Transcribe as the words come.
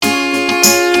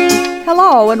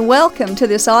Hello and welcome to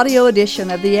this audio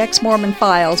edition of the Ex-Mormon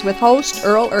Files with host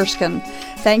Earl Erskine.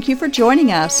 Thank you for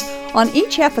joining us. On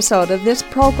each episode of this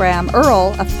program,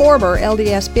 Earl, a former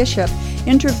LDS bishop,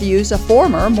 interviews a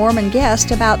former Mormon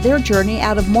guest about their journey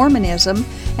out of Mormonism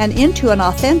and into an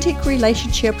authentic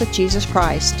relationship with Jesus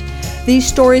Christ. These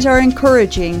stories are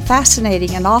encouraging,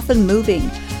 fascinating, and often moving.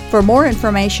 For more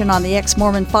information on the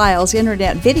Ex-Mormon Files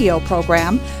internet video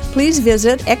program, please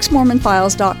visit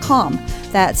exmormonfiles.com.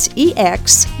 That's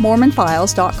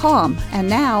exmormonfiles.com. And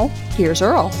now, here's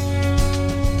Earl.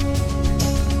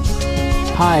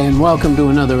 Hi, and welcome to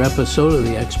another episode of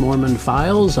the Ex-Mormon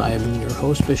Files. I am your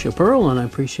host, Bishop Earl, and I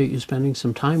appreciate you spending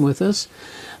some time with us.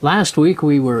 Last week,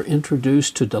 we were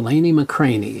introduced to Delaney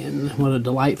McCraney, and what a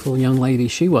delightful young lady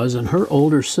she was, and her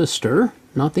older sister,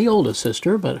 not the oldest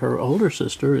sister, but her older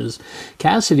sister is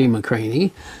Cassidy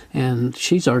McCraney, and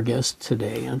she's our guest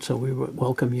today, and so we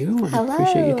welcome you and Hello.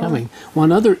 Appreciate you coming.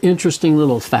 One other interesting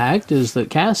little fact is that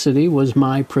Cassidy was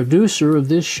my producer of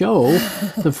this show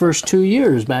the first 2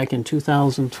 years back in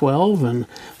 2012, and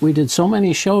we did so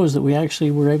many shows that we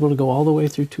actually were able to go all the way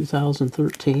through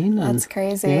 2013. And that's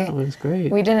crazy. Yeah, it was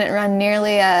great. We didn't run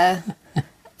nearly a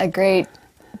great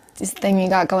thing you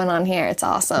got going on here. It's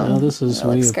awesome.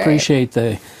 Well, we appreciate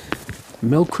the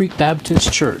Mill Creek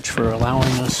Baptist Church for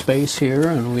allowing us space here,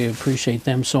 and we appreciate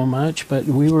them so much. But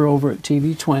we were over at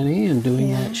TV 20 and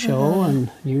doing that show, and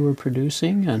you were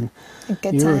producing, and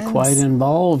you were quite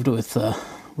involved with the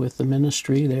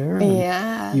ministry there. And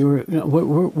yeah. You were.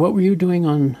 What were you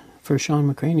doing for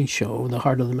Sean McCraney's show, The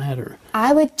Heart of the Matter?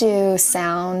 I would do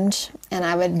sound, and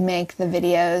I would make the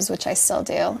videos, which I still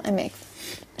do. I make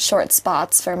short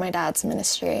spots for my dad's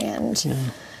ministry and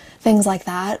things like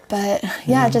that. But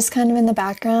just kind of in the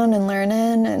background and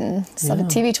learning and stuff.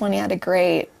 TV 20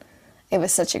 it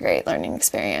was such a great learning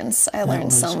experience. I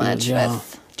learned so much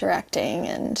with directing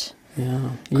and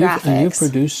graphics. And you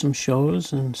produced some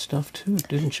shows and stuff too,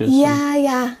 didn't you?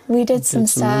 We did some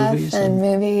stuff and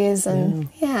movies and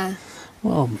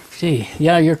Well, gee,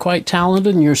 you're quite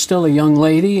talented, and you're still a young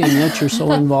lady, and yet you're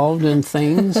so involved in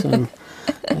things. And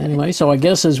anyway, so I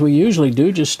guess as we usually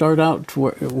do, just start out,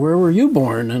 where were you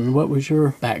born, and what was your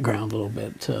background a little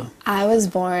bit? I was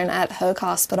born at Hoag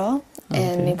Hospital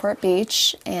in Newport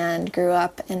Beach and grew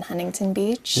up in Huntington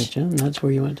Beach. Did you? And that's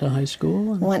where you went to high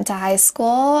school? Went to high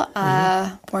school,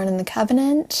 born in the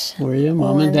Covenant. Were you?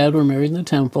 Mom and Dad were married in the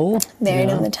temple. Married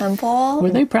in the temple.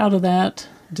 Were they proud of that?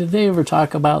 Did they ever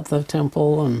talk about the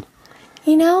temple? And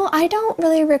you know, I don't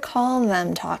really recall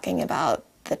them talking about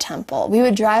the temple. We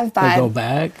would drive by.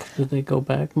 Did they go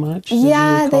back much?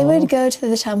 Yeah, they would go to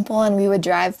the temple, and we would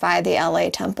drive by the LA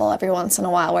temple every once in a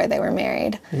while where they were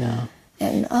married. Yeah.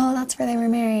 And that's where they were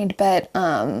married. But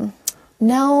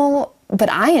no, but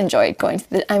I enjoyed going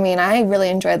to I really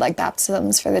enjoyed like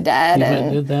baptisms for the dead. You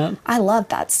and did that? I loved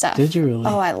that stuff. Did you really?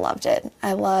 Oh, I loved it.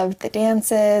 I loved the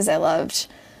dances. I loved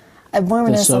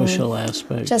Mormonism. The social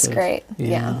aspect. Just great.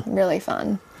 Yeah, really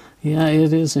fun. Yeah,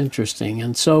 it is interesting.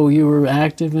 And so you were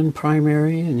active in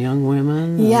primary and young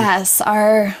women? Yes,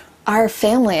 our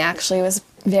family actually was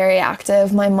very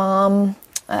active. My mom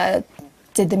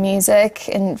did the music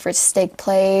and for stake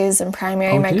plays and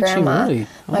primary. My grandma,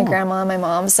 my grandma, and my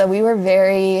mom. So we were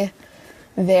very,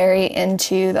 very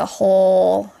into the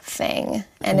whole thing,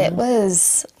 and it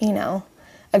was,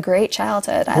 a great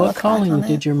childhood. What calling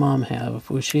did your mom have?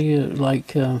 Was she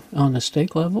on a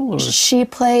stake level, or she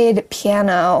played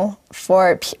piano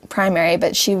for primary,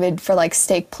 but she would for like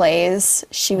stake plays.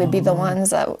 She would be the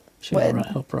ones that would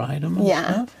help write them. And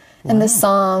stuff? And the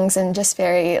songs and just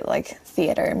very like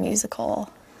musical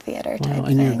theater type and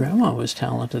thing. your grandma was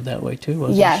talented that way too,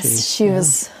 wasn't she? Yes, she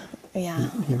was. Yeah,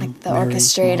 like the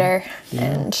orchestrator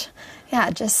and. Yeah,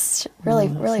 just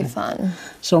really fun.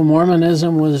 So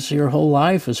Mormonism was your whole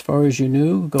life as far as you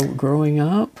knew growing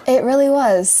up? It really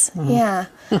was, yeah.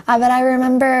 But I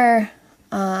remember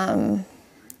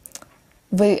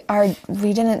we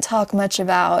didn't talk much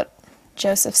about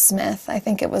Joseph Smith. I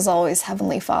think it was always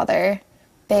Heavenly Father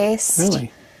based.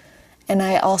 Really? And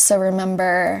I also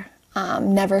remember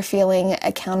never feeling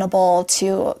accountable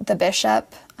to the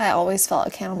bishop. I always felt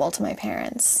accountable to my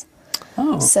parents.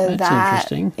 Oh, so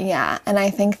that's interesting. Yeah, and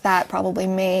I think that probably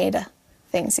made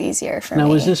things easier for me. Now,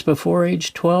 was this before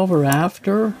age 12 or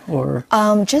after, or?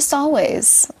 Just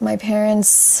always. My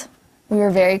parents, we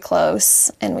were very close,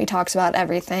 and we talked about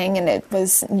everything, and it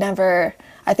was never,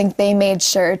 I think they made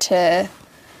sure to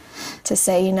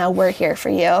say, we're here for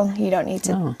you. You don't need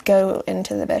to go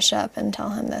into the bishop and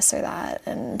tell him this or that.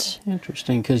 And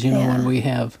interesting, because, when we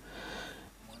have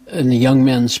in the young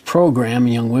men's program,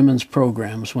 young women's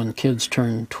programs, when kids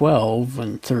turn 12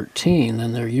 and 13,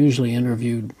 then they're usually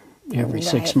interviewed every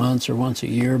 6 Right. months or once a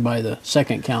year by the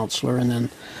second counselor, and then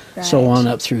so on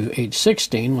up through age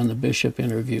 16 when the bishop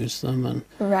interviews them and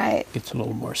Right. gets a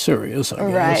little more serious, I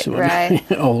guess, Right, when right.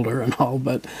 they're older and all.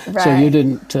 But so Right. you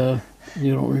didn't,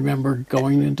 you don't remember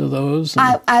going into those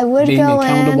and I would being go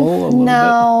accountable a in. little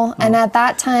No, bit? and at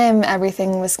that time,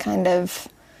 everything was kind of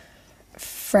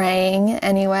fraying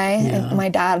anyway. Yeah. My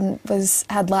dad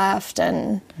had left,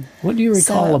 and What do you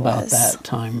So recall it about was- that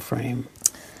time frame?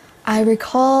 I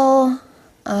recall.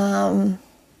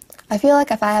 I feel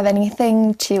like if I have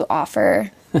anything to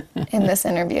offer in this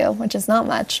interview, which is not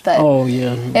much, but Oh,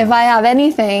 yeah. if I have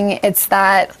anything, it's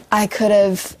that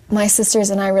my sisters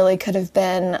and I really could have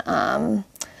been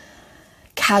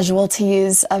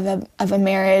casualties of a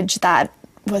marriage that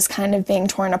was kind of being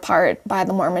torn apart by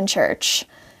the Mormon Church.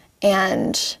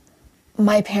 And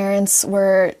my parents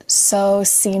were so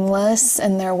seamless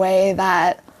in their way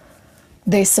that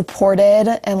they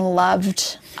supported and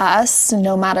loved us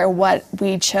no matter what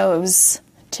we chose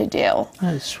to do.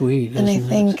 That's sweet, And I isn't it?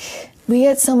 think we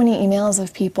get so many emails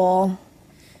of people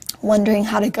wondering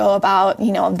how to go about,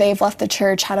 they've left the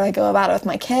church, how do I go about it with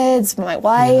my kids, my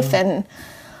wife? And,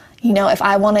 if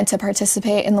I wanted to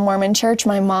participate in the Mormon Church,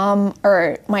 my mom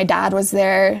or my dad was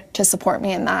there to support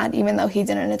me in that, even though he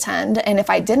didn't attend. And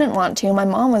if I didn't want to, my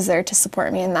mom was there to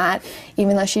support me in that,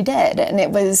 even though she did. And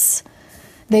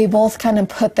they both kind of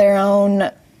put their own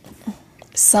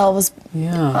selves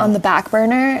on the back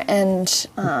burner, and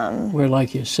Where,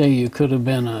 like you say, you could have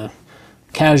been a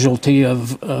casualty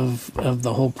of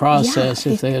the whole process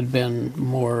if they had been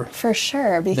more. for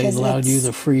sure, They because allowed you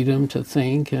the freedom to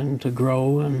think and to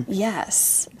grow, and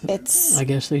yes, it's I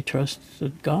guess they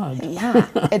trusted God. yeah,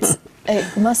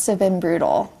 it must have been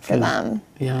brutal for them,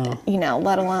 Yeah.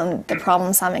 let alone the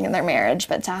problems having in their marriage,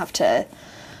 but to have to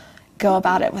go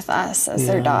about it with us as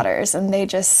their Yeah. daughters, and they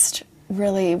just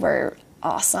really were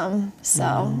awesome.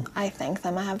 So I thank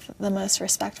them. I have the most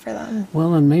respect for them.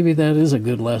 Well, and maybe that is a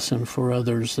good lesson for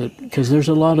others, that because there's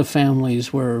a lot of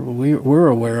families where we're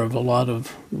aware of a lot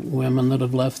of women that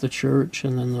have left the church,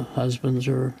 and then the husbands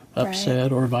are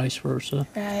upset, or vice versa.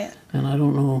 Right. And I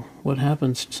don't know what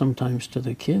happens sometimes to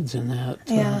the kids in that,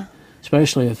 Yeah.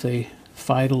 especially if they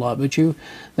fight a lot. But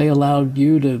they allowed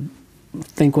you to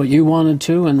think what you wanted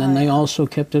to, and then they also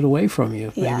kept it away from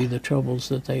you. Yeah. Maybe the troubles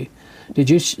that they. Did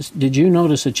you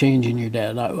notice a change in your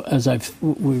dad?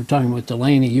 We were talking with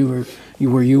Delaney,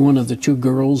 were you one of the two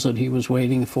girls that he was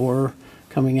waiting for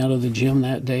coming out of the gym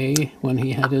that day when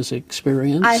he had his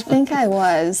experience? I think I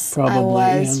was. Probably,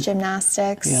 I was and-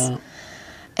 gymnastics. Yeah.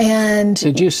 And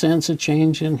Did you sense a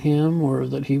change in him, or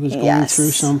that he was going Yes.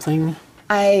 through something?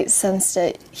 I sensed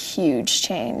a huge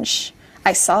change.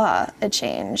 I saw a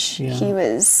change. Yeah.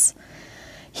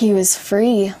 He was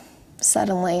free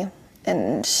suddenly,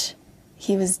 and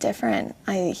he was different.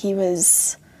 He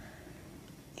was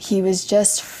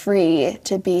just free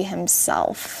to be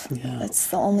himself. Yeah. That's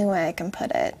the only way I can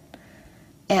put it.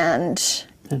 And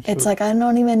That's it's what- like I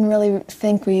don't even really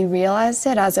think we realized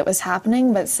it as it was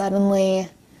happening, but suddenly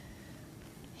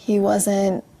he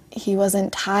wasn't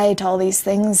tied to all these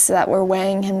things that were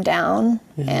weighing him down,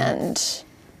 and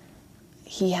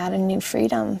he had a new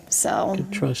freedom. So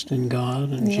Trust in God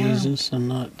and Yeah. Jesus, and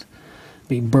not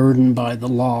be burdened by the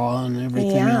law and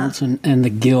everything Yeah. else, and the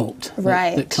guilt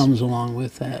Right. that comes along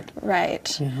with that.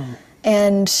 right.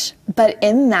 Yeah. But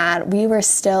in that, we were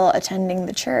still attending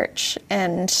the church,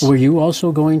 and Were you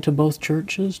also going to both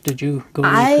churches? Did you go to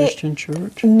a Christian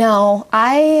church? no,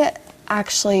 I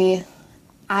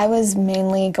was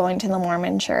mainly going to the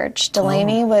Mormon church.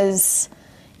 Delaney was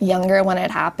younger when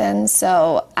it happened,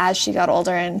 so as she got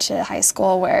older into high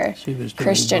school, where She was doing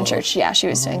Christian both. church, she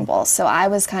was doing both. So I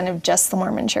was kind of just the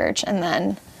Mormon church, and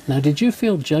then Now, did you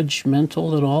feel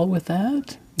judgmental at all with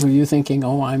that? Were you thinking,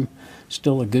 oh, I'm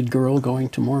still a good girl going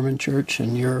to Mormon church,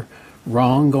 and you're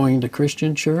wrong going to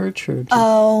Christian church? Or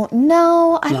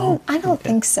no, I No? don't Okay.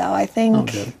 think so. I think Oh,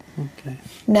 good. Okay.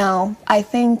 No, I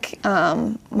think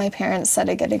my parents set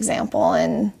a good example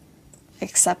in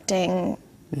accepting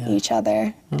Yeah. each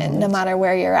other, and no matter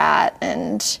where you're at.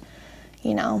 And,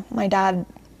 my dad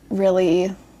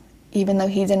really, even though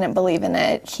he didn't believe in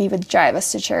it, he would drive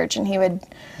us to church, and he would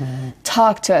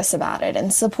talk to us about it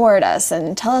and support us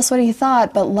and tell us what he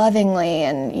thought, but lovingly.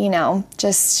 And,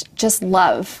 just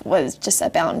love was just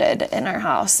abounded in our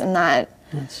house. And that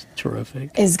That's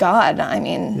terrific. is God. I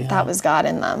mean, Yeah. that was God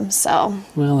in them. So,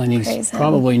 Well, and he Praise him.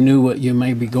 probably knew what you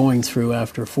may be going through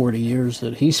after 40 years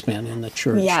that he spent in the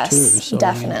church, Yes, too. So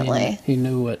definitely. He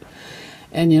knew what.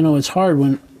 And, it's hard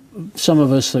when some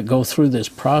of us that go through this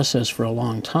process for a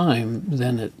long time,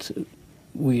 then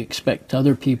we expect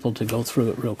other people to go through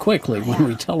it real quickly when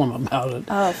we tell them about it.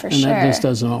 Oh, for and sure. that just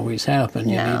doesn't always happen.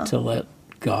 You No. need to let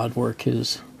God work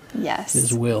His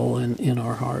will in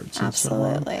our hearts.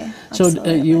 Absolutely. And so on.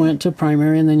 So you went to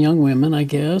primary and then young women, I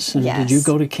guess. And did you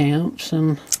go to camps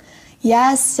and?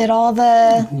 Yes, did all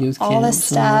the youth all the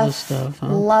camps and all this stuff. Huh?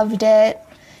 Loved it,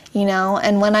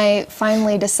 And when I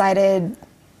finally decided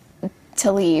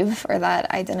to leave, or that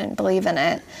I didn't believe in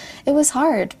it, it was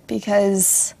hard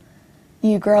because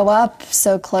you grow up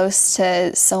so close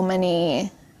to so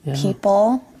many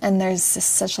people, and there's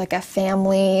just such like a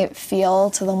family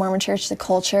feel to the Mormon Church. The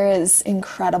culture is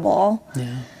incredible.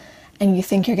 Yeah. And you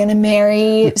think you're going to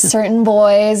marry certain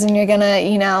boys, and you're going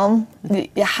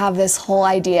to, have this whole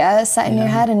idea set in your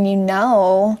head, and you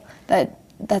know that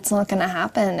that's not going to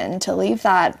happen. And to leave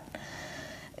that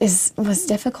was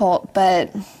difficult,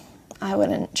 but I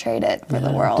wouldn't trade it for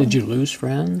the world. Did you lose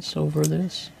friends over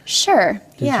this? Sure.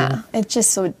 Did you? It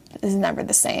just is never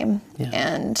the same. Yeah.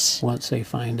 And once they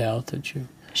find out that you.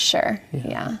 Sure.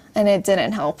 Yeah. And it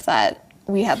didn't help that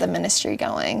we had the ministry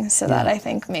going, so that I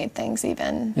think made things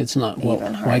even It's not,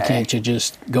 even harder. Why can't you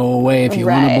just go away if you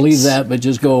want to believe that, but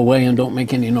just go away and don't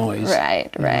make any noise? Right.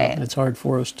 It's hard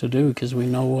for us to do because we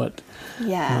know what,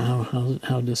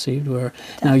 how deceived we are.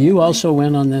 Definitely. Now, you also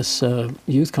went on this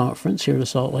youth conference here to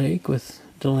Salt Lake with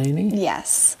Delaney.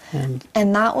 Yes. And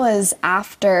that was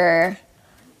after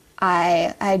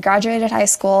I graduated high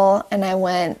school, and I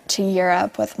went to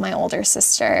Europe with my older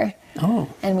sister. Oh.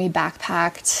 And we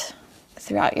backpacked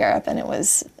throughout Europe, and it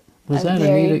was that a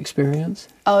neat experience?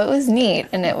 Oh, it was neat,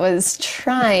 and it was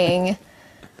trying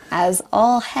as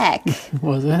all heck.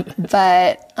 Was it?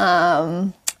 But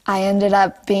I ended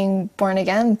up being born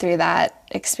again through that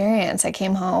experience. I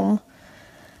came home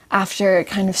after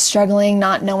kind of struggling,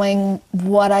 not knowing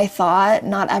what I thought,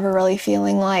 not ever really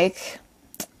feeling like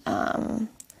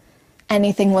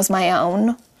anything was my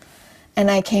own.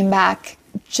 And I came back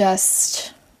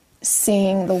just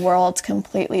seeing the world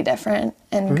completely different,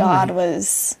 and really? God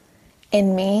was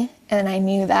in me, and I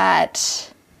knew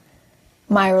that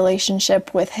my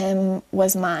relationship with Him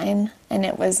was mine, and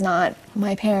it was not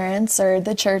my parents or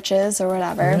the churches or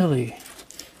whatever. Really?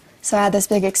 So I had this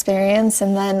big experience,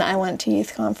 and then I went to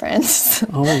youth conference.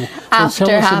 Oh, well,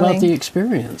 tell us about the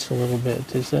experience a little bit.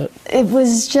 It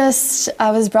was just,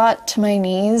 I was brought to my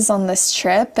knees on this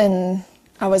trip, and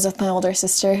I was with my older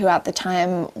sister, who at the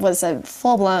time was a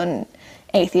full-blown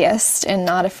atheist and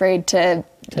not afraid to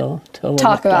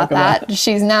talk about that.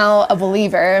 She's now a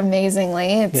believer,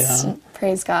 amazingly.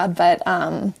 Praise God. But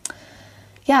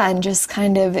and just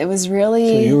kind of, it was really...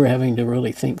 So you were having to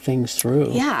really think things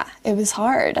through. Yeah, it was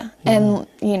hard. Yeah.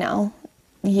 And,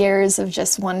 years of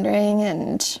just wondering,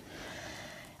 and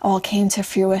all came to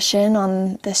fruition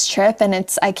on this trip.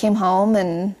 And I came home,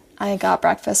 and I got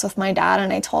breakfast with my dad,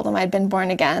 and I told him I'd been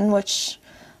born again, which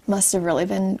must have really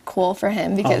been cool for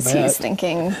him, because he's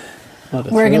thinking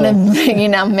we're going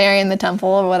to, marry in the temple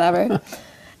or whatever.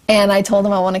 And I told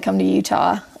him I want to come to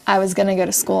Utah. I was going to go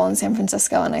to school in San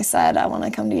Francisco, and I said I want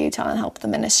to come to Utah and help the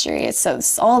ministry. So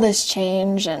all this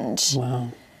change, and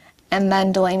and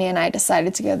then Delaney and I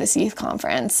decided to go to this youth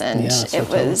conference, and it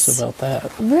was about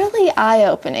that. Really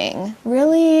eye-opening,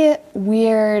 really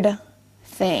weird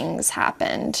things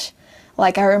happened.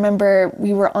 Like, I remember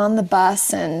we were on the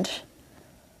bus, and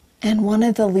one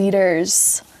of the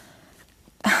leaders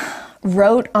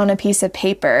wrote on a piece of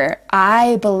paper,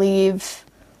 "I believe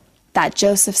that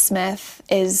Joseph Smith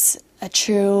is a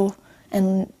true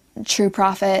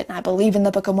prophet, and I believe in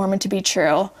the Book of Mormon to be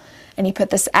true." And he put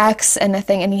this X and a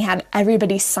thing, and he had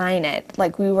everybody sign it,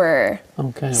 like we were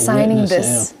signing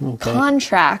this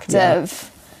contract of.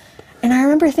 And I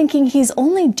remember thinking, he's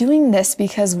only doing this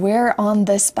because we're on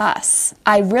this bus.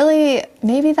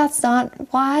 Maybe that's not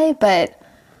why, but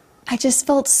I just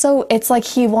felt it's like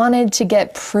he wanted to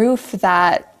get proof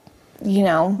that,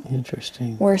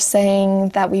 Interesting. We're saying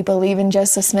that we believe in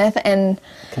Joseph Smith, and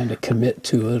kind of commit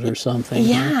to it or something.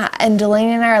 Yeah, and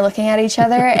Delaney and I are looking at each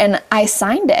other, and I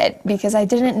signed it because I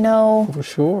didn't know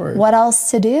what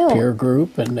else to do. Peer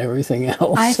group and everything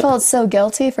else. I felt so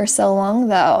guilty for so long,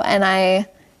 though, and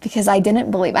because I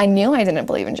knew I didn't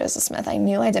believe in Joseph Smith. I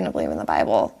knew I didn't believe in the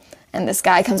Bible. And this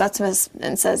guy comes up to us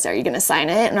and says, "Are you going to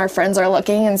sign it?" And our friends are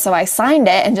looking, and so I signed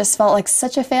it and just felt like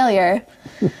such a failure.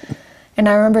 And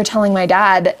I remember telling my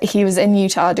dad, he was in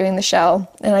Utah doing the show,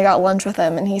 and I got lunch with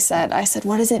him, and I said,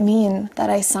 "What does it mean that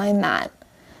I signed that?"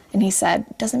 And he said,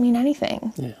 "It doesn't mean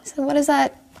anything." Yeah. I said, "What is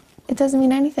that?" "It doesn't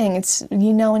mean anything. It's,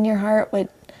 in your heart what,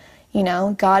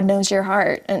 God knows your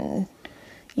heart, and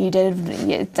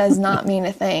it does not mean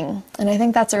a thing." And I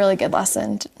think that's a really good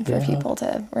lesson for people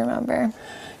to remember.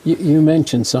 You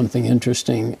mentioned something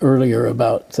interesting earlier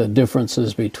about the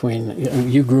differences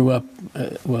between, you grew up,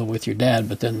 well, with your dad,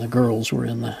 but then the girls were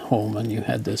in the home and you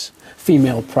had this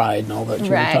female pride and all that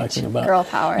you were talking about. Girl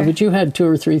power. But you had 2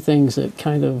 or 3 things that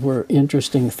kind of were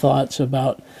interesting thoughts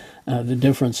about the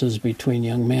differences between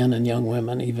young men and young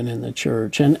women, even in the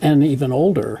church, and even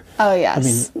older. Oh,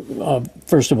 yes. I mean,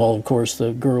 first of all, of course,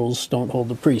 the girls don't hold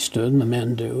the priesthood and the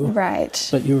men do. Right.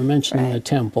 But you were mentioning the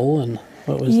temple, and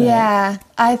what was that? Yeah,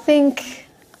 I think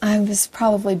I was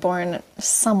probably born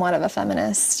somewhat of a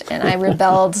feminist, and I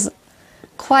rebelled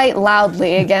quite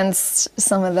loudly against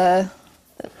some of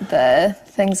the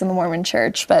things in the Mormon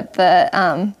church. But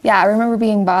I remember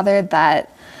being bothered that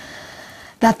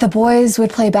the boys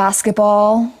would play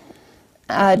basketball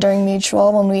during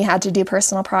mutual when we had to do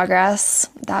personal progress.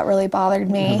 That really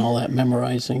bothered me. And all that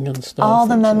memorizing and stuff. All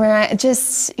the memorizing,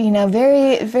 just,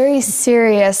 very, very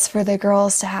serious for the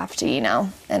girls to have to,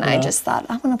 And I just thought,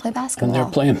 I want to play basketball. And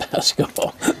they're playing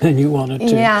basketball, and you wanted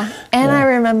to. Yeah, and I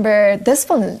remember, this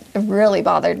one really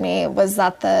bothered me, was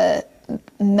that the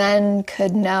men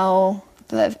could know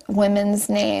the women's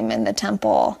name in the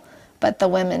temple, but the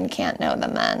women can't know the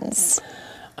men's.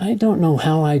 I don't know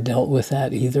how I dealt with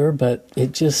that either, but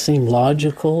it just seemed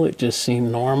logical. It just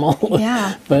seemed normal.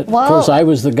 Yeah. But of course, I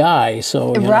was the guy,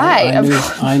 so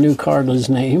I knew Carla's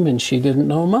name, and she didn't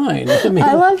know mine. I mean,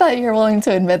 I love that you're willing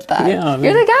to admit that. Yeah,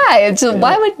 you're the guy. It's just,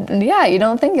 why would? Yeah, you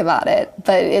don't think about it,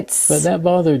 but it's. But that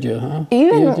bothered you, huh?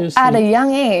 Even at a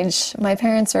young age, my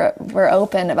parents were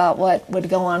open about what would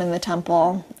go on in the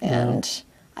temple, and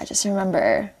I just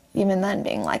remember even then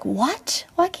being like, "What?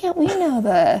 Why can't we know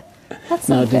the?" That's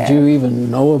now, not fair. did you even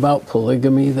know about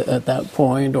polygamy at that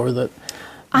point, or that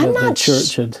the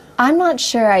church had? I'm not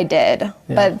sure I did,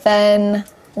 but then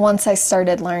once I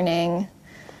started learning,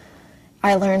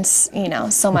 I learned,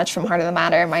 so much from Heart of the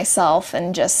Matter myself,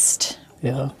 and just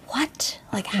what,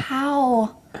 like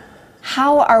how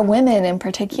are women in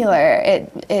particular?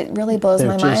 It really blows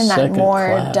my mind that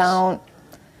more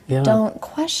don't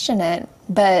question it,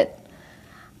 but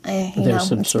they're it's very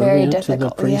subservient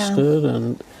difficult. to the priesthood,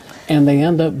 and they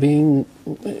end up being,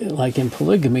 like in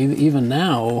polygamy, even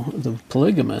now, the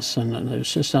polygamists, and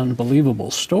there's just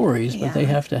unbelievable stories, but men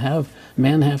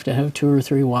have to have 2 or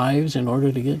 3 wives in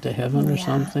order to get to heaven or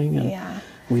something, and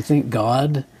we think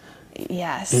God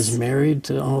is married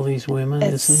to all these women,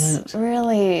 isn't it?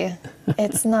 Really,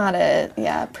 it's not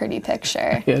a pretty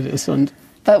picture. It isn't.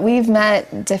 But we've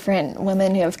met different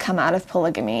women who have come out of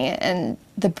polygamy, and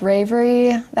the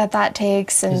bravery that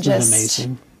takes, and Isn't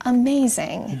that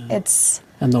amazing? Yeah. It's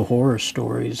and the horror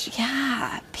stories.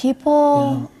 Yeah,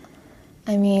 people.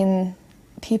 I mean,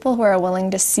 people who are willing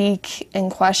to seek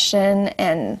and question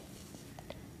and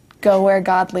go where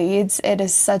God leads. It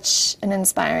is such an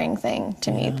inspiring thing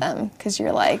to meet them, because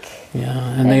you're like. Yeah,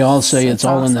 and they all say it's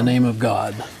all in the name of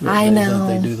God. I know.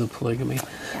 That they do the polygamy.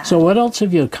 Yeah. So what else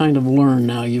have you kind of learned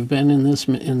now? You've been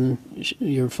in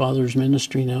your father's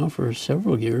ministry now for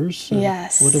several years.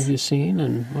 Yes. What have you seen,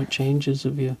 and what changes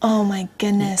have you Oh my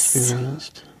goodness.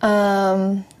 experienced?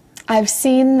 I've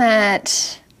seen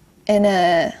that in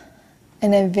a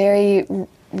very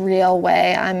real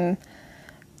way. I'm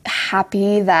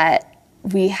happy that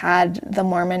we had the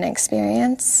Mormon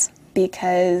experience,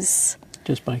 because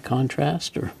just by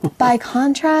contrast, or by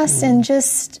contrast, and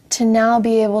just to now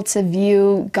be able to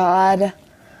view God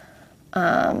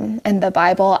and the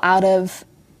Bible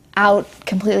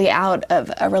completely out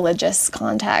of a religious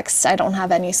context. I don't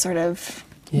have any sort of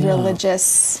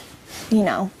religious,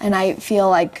 and I feel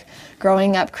like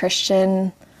growing up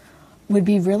Christian would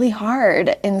be really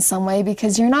hard in some way,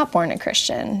 because you're not born a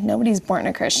Christian. Nobody's born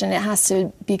a Christian. It has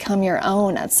to become your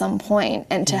own at some point,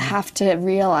 and to have to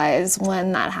realize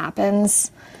when that happens,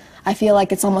 I feel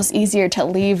like it's almost easier to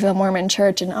leave the Mormon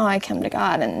church and, I come to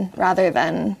God, and rather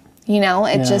than,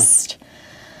 just,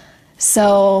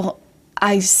 so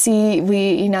I see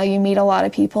you meet a lot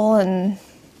of people, and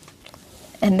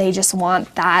they just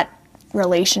want that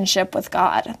relationship with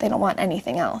God. They don't want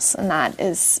anything else, and that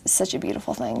is such a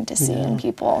beautiful thing to see in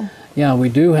people. Yeah, we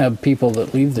do have people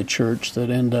that leave the church that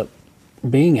end up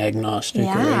being agnostic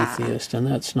or atheist, and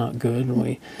that's not good.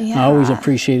 And I always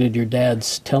appreciated your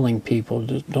dad's telling people,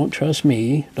 don't trust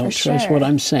me, don't trust what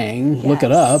I'm saying, look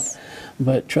it up,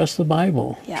 but trust the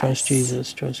Bible, trust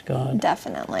Jesus, trust God.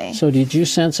 Definitely. So did you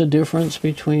sense a difference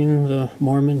between the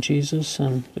Mormon Jesus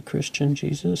and the Christian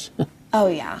Jesus? Oh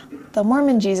yeah, the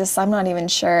Mormon Jesus, I'm not even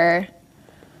sure.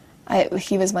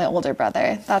 He was my older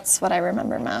brother. That's what I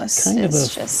remember most. I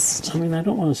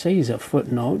don't want to say he's a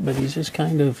footnote, but he's just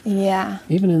kind of,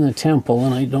 even in the temple,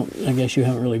 and I guess you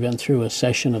haven't really been through a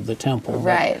session of the temple.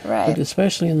 Right. But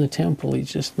especially in the temple,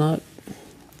 he's just not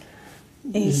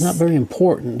he's not very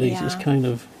important. He Yeah. just kind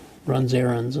of runs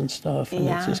errands and stuff, and it's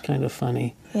Yeah. just kind of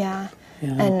funny. Yeah.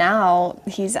 Yeah. And now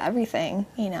he's everything,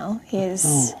 he's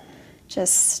Oh.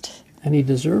 just, And he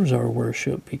deserves our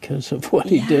worship because of what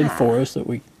he did Yeah. for us that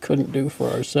we couldn't do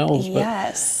for ourselves.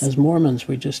 yes. But as Mormons,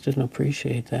 we just didn't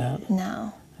appreciate that.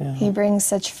 No. Yeah. He brings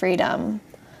such freedom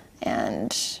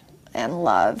and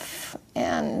love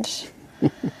and,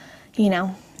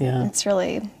 Yeah. it's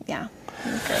really,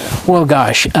 great. Well,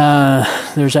 gosh,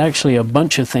 there's actually a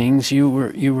bunch of things. You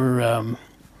were.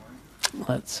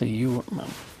 Let's see. You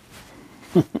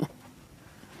were.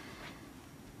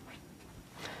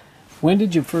 When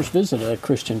did you first visit a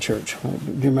Christian church? Do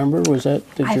you remember? Did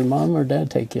your mom or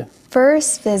dad take you?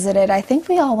 First visited, I think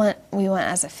we went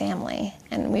as a family,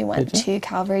 and we went Did you? to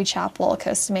Calvary Chapel,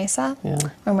 Costa Mesa, Yeah.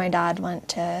 where my dad went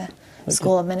to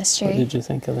School of Ministry. What did you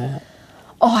think of that?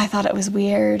 Oh, I thought it was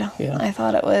weird. Yeah. I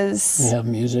thought it was... You have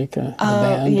music, a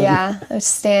band? Yeah,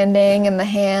 standing and the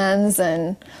hands,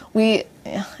 and it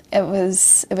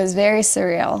was very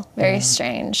surreal, very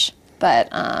strange, but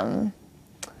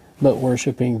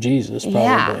worshiping Jesus,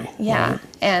 probably. yeah, right?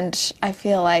 and I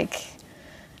feel like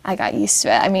I got used to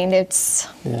it. I mean,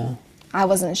 Yeah. I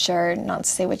wasn't sure, not to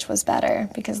say which was better,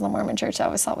 because the Mormon church I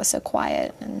always thought was so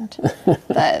quiet,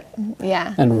 but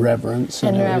yeah. And reverence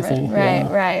and everything.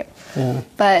 Right. Yeah.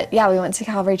 But yeah, we went to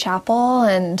Calvary Chapel,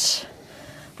 and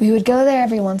we would go there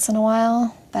every once in a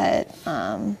while, but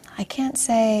I can't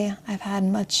say I've had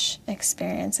much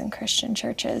experience in Christian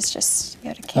churches, just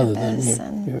go to Other campus.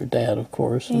 than your dad, of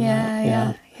course. And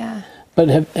Yeah. But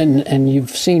and you've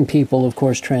seen people, of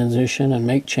course, transition and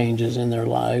make changes in their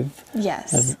life.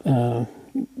 Yes. Do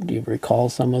you recall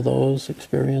some of those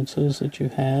experiences that you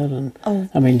had? And Oh.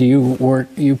 I mean, do you work?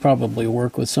 You probably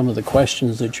work with some of the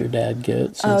questions that your dad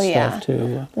gets and stuff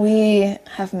too. We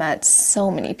have met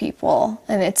so many people,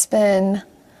 and it's been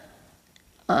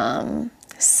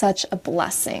such a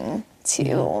blessing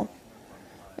to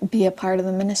be a part of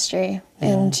the ministry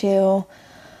and to,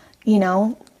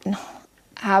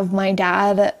 have my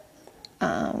dad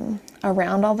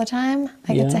around all the time.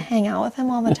 I get to hang out with him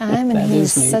all the time, and That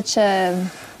he's is neat. such a,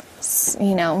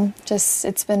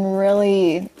 it's been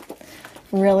really,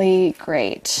 really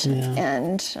great. Yeah.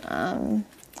 And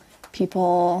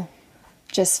people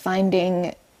just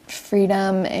finding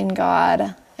freedom in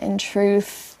God and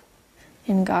truth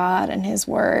in God and His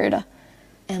Word,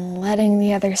 and letting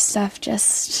the other stuff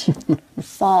just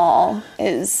fall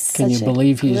is Can you such a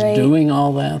believe he's great- doing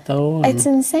all that though? And- It's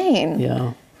insane.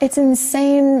 Yeah. It's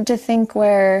insane to think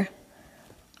where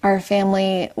our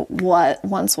family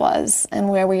once was and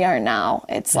where we are now.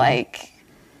 It's like,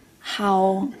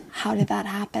 how did that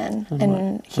happen?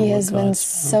 And He has been God's-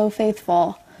 so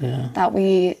faithful that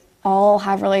we all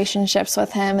have relationships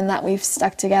with Him, and that we've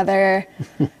stuck together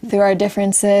through our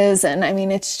differences. And I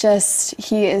mean, it's just,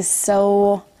 He is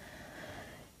so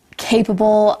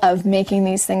capable of making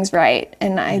these things right.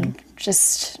 And I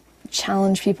just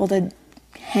challenge people to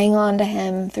hang on to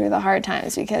Him through the hard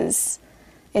times, because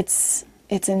it's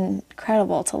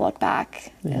incredible to look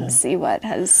back and see what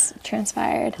has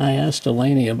transpired. I asked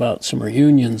Delaney about some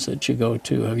reunions that you go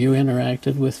to. Have you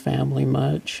interacted with family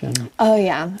much? And Oh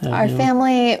yeah, our you?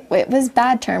 family, it was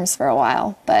bad terms for a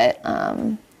while, but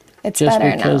it's just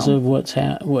better because now. of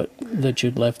what that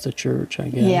you'd left the church, I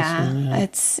guess. Yeah, and,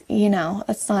 it's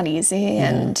it's not easy,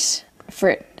 and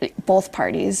for both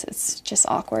parties, it's just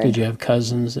awkward. Did you have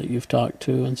cousins that you've talked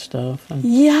to and stuff? And,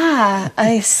 Yeah,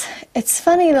 it's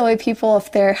funny the way people, if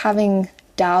they're having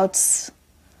doubts,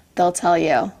 they'll tell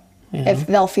you if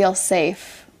they'll feel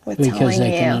safe with because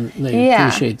telling you. they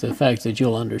appreciate the fact that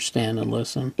you'll understand and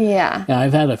listen. Yeah. Yeah,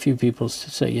 I've had a few people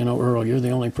say, Earl, you're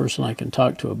the only person I can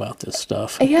talk to about this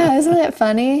stuff. Yeah, isn't it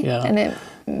funny? Yeah.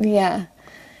 And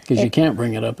Because you can't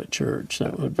bring it up at church.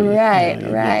 That would be Right, you'd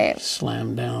get right.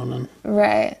 slammed down. And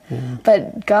right.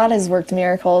 But God has worked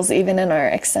miracles even in our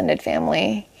extended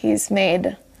family. He's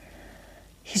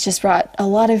just brought a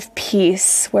lot of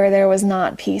peace where there was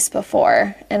not peace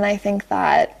before. And I think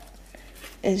that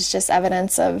is just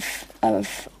evidence of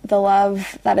the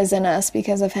love that is in us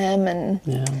because of Him, and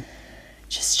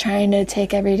just trying to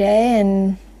take every day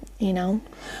and,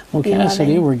 well, be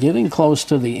Cassidy, loving. we're getting close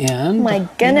to the end. My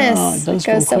goodness, it does it goes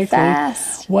go so quickly.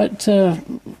 fast.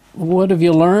 What have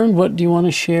you learned? What do you want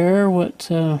to share? What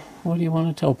do you want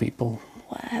to tell people?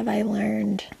 What have I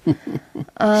learned?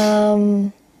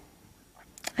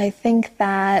 I think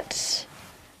that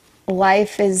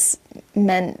life is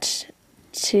meant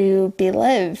to be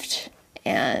lived,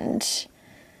 and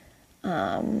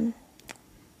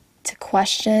to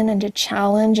question and to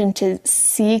challenge and to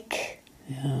seek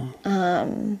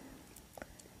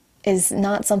is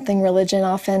not something religion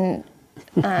often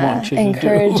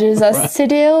encourages us to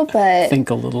do, but think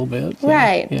a little bit.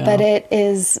 Right, but it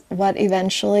is what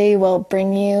eventually will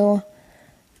bring you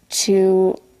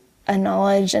to a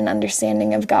knowledge and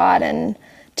understanding of God, and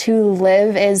to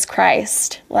live is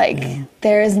Christ.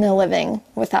 There is no living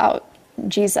without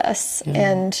Jesus.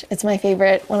 And it's one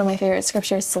of my favorite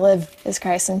scriptures: to live is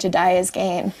Christ and to die is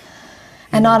gain.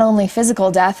 And not only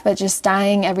physical death, but just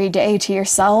dying every day to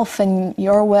yourself and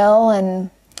your will, and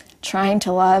trying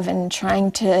to love and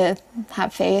trying to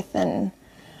have faith and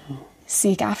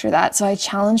seek after that. So I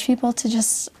challenge people to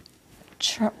just,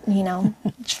 try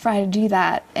to do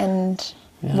that and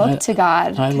look to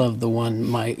God. I love the one,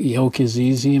 my yoke is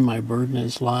easy and my burden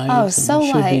is light. Oh, so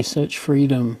light. There should be such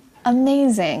freedom.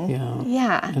 Amazing.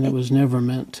 Yeah. And it was never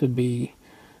meant to be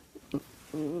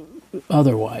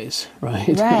otherwise,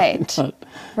 right? Right.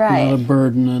 Not a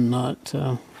burden, and not...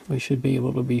 we should be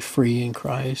able to be free in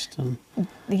Christ, and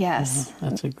yes,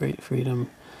 that's a great freedom.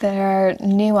 There are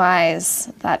new eyes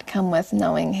that come with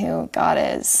knowing who God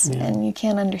is, and you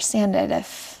can't understand it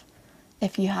if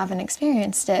you haven't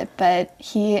experienced it. But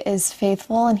He is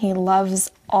faithful, and He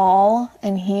loves all,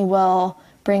 and He will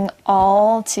bring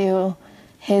all to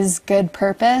His good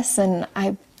purpose. And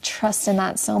I trust in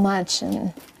that so much,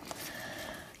 and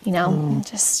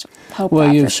just hope. Well,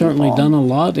 that you've for certainly people. done a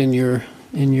lot in your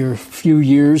few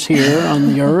years here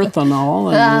on the earth and all,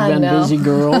 and you've been a busy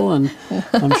girl, and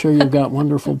I'm sure you've got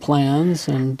wonderful plans,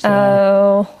 and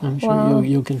I'm sure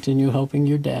you'll continue helping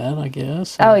your dad, I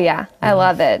guess. Oh yeah, I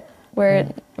love it. We're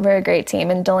a great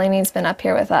team, and Delaney's been up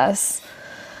here with us,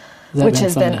 which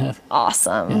has been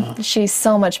awesome. Yeah. She's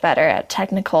so much better at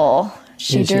technical.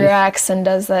 She directs and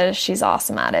does that. She's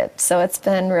awesome at it. So it's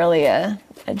been really a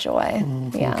joy.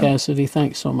 Well, Cassidy,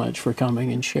 thanks so much for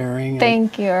coming and sharing.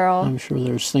 Thank you, Earl. I'm sure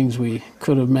there's things we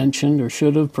could have mentioned or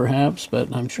should have, perhaps,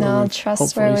 but I'm sure. No,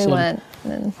 trust where we went.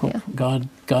 And, God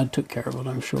took care of it,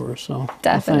 I'm sure. So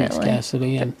definitely. Well, thanks,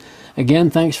 Cassidy, and again,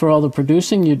 thanks for all the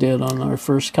producing you did on our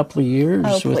first couple of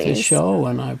years with this show,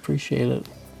 and I appreciate it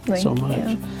so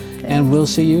much. And we'll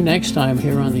see you next time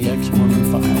here on the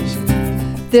Ex-Mormon Files.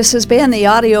 This has been the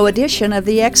audio edition of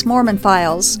the Ex-Mormon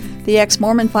Files. The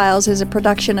Ex-Mormon Files is a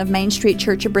production of Main Street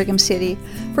Church of Brigham City.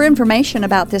 For information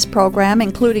about this program,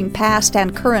 including past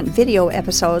and current video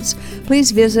episodes,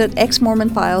 please visit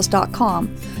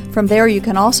exmormonfiles.com. From there, you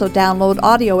can also download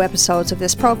audio episodes of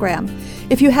this program.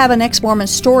 If you have an Ex-Mormon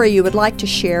story you would like to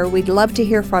share, we'd love to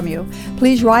hear from you.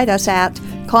 Please write us at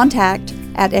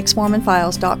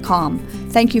contact@exmormonfiles.com.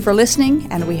 Thank you for listening,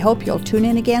 and we hope you'll tune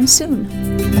in again soon.